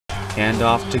Hand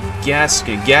off to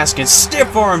Gaskin. Gaskin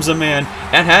stiff arms a man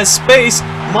and has space.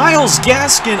 Miles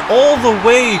Gaskin all the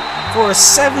way for a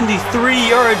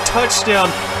 73-yard touchdown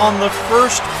on the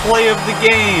first play of the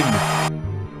game.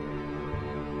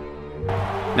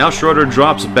 Now Schroeder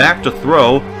drops back to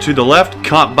throw to the left,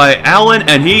 caught by Allen,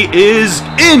 and he is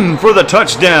in for the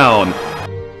touchdown.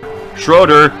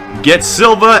 Schroeder gets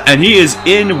Silva, and he is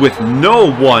in with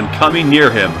no one coming near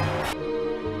him.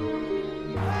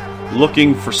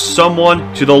 Looking for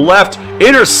someone to the left,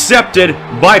 intercepted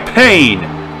by Payne.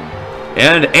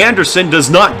 And Anderson does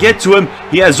not get to him.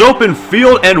 He has open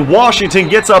field, and Washington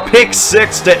gets a pick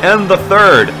six to end the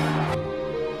third.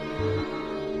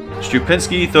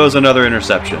 Stupinski throws another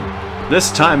interception.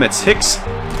 This time it's Hicks.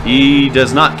 He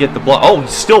does not get the block. Oh, he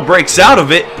still breaks out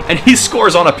of it, and he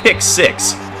scores on a pick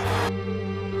six.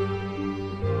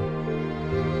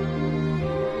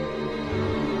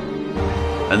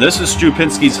 And this is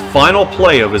Stupinski's final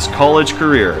play of his college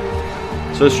career.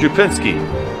 So Stupinski,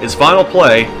 his final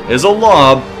play is a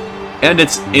lob, and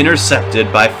it's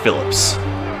intercepted by Phillips.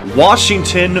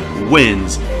 Washington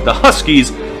wins. The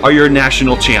Huskies are your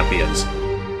national champions.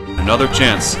 Another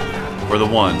chance for the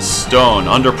ones. Stone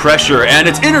under pressure, and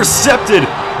it's intercepted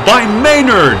by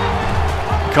Maynard.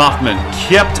 Kaufman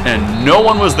kept, and no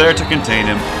one was there to contain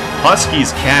him.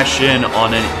 Huskies cash in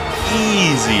on an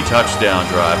easy touchdown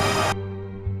drive.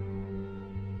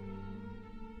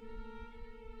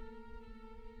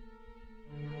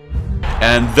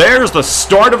 And there's the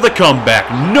start of the comeback.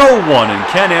 No one in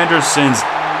Ken Anderson's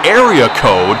area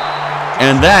code,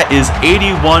 and that is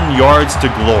 81 yards to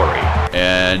glory.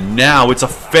 And now it's a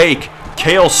fake.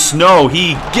 Cale Snow,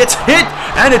 he gets hit,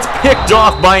 and it's picked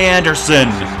off by Anderson.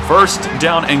 First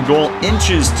down and goal,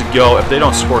 inches to go. If they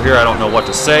don't score here, I don't know what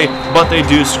to say, but they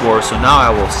do score, so now I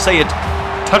will say it.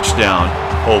 Touchdown,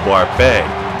 Hobart Bay.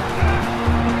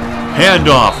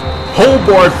 Handoff.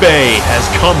 Hobart Bay has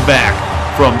come back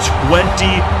from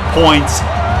 20 points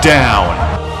down.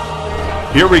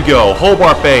 Here we go.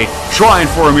 Hobart Bay trying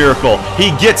for a miracle.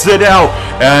 He gets it out,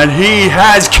 and he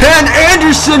has Ken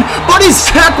Anderson, but he's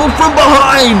tackled from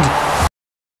behind.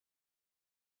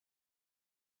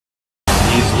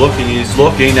 He's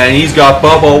looking, and he's got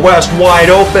Bubba West wide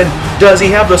open. Does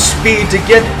he have the speed to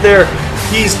get there?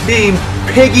 He's being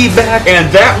piggybacked,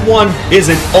 and that one is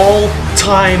an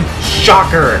all-time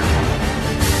shocker.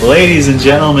 Ladies and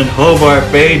gentlemen, Hobart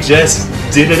Bay just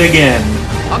did it again.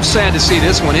 I'm sad to see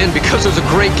this one in because it was a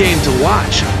great game to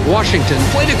watch. Washington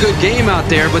played a good game out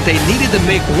there, but they needed to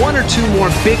make one or two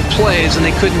more big plays, and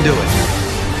they couldn't do it.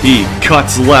 He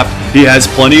cuts left. He has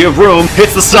plenty of room.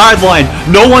 Hits the sideline.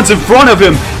 No one's in front of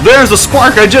him. There's the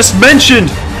spark I just mentioned.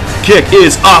 Kick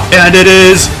is up, and it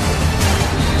is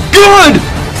good!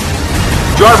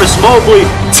 Jarvis Mobley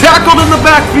tackled in the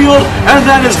backfield, and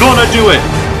that is going to do it.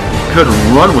 Couldn't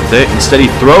run with it. Instead, he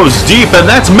throws deep, and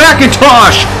that's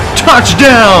McIntosh!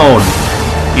 Touchdown!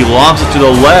 He lobs it to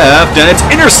the left, and it's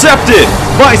intercepted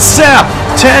by Sapp.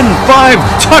 10-5,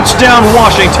 touchdown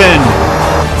Washington.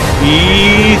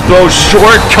 He throws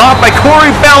short, caught by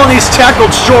Corey Bell, and he's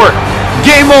tackled short.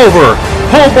 Game over.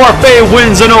 Hobart Bay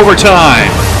wins in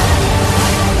overtime.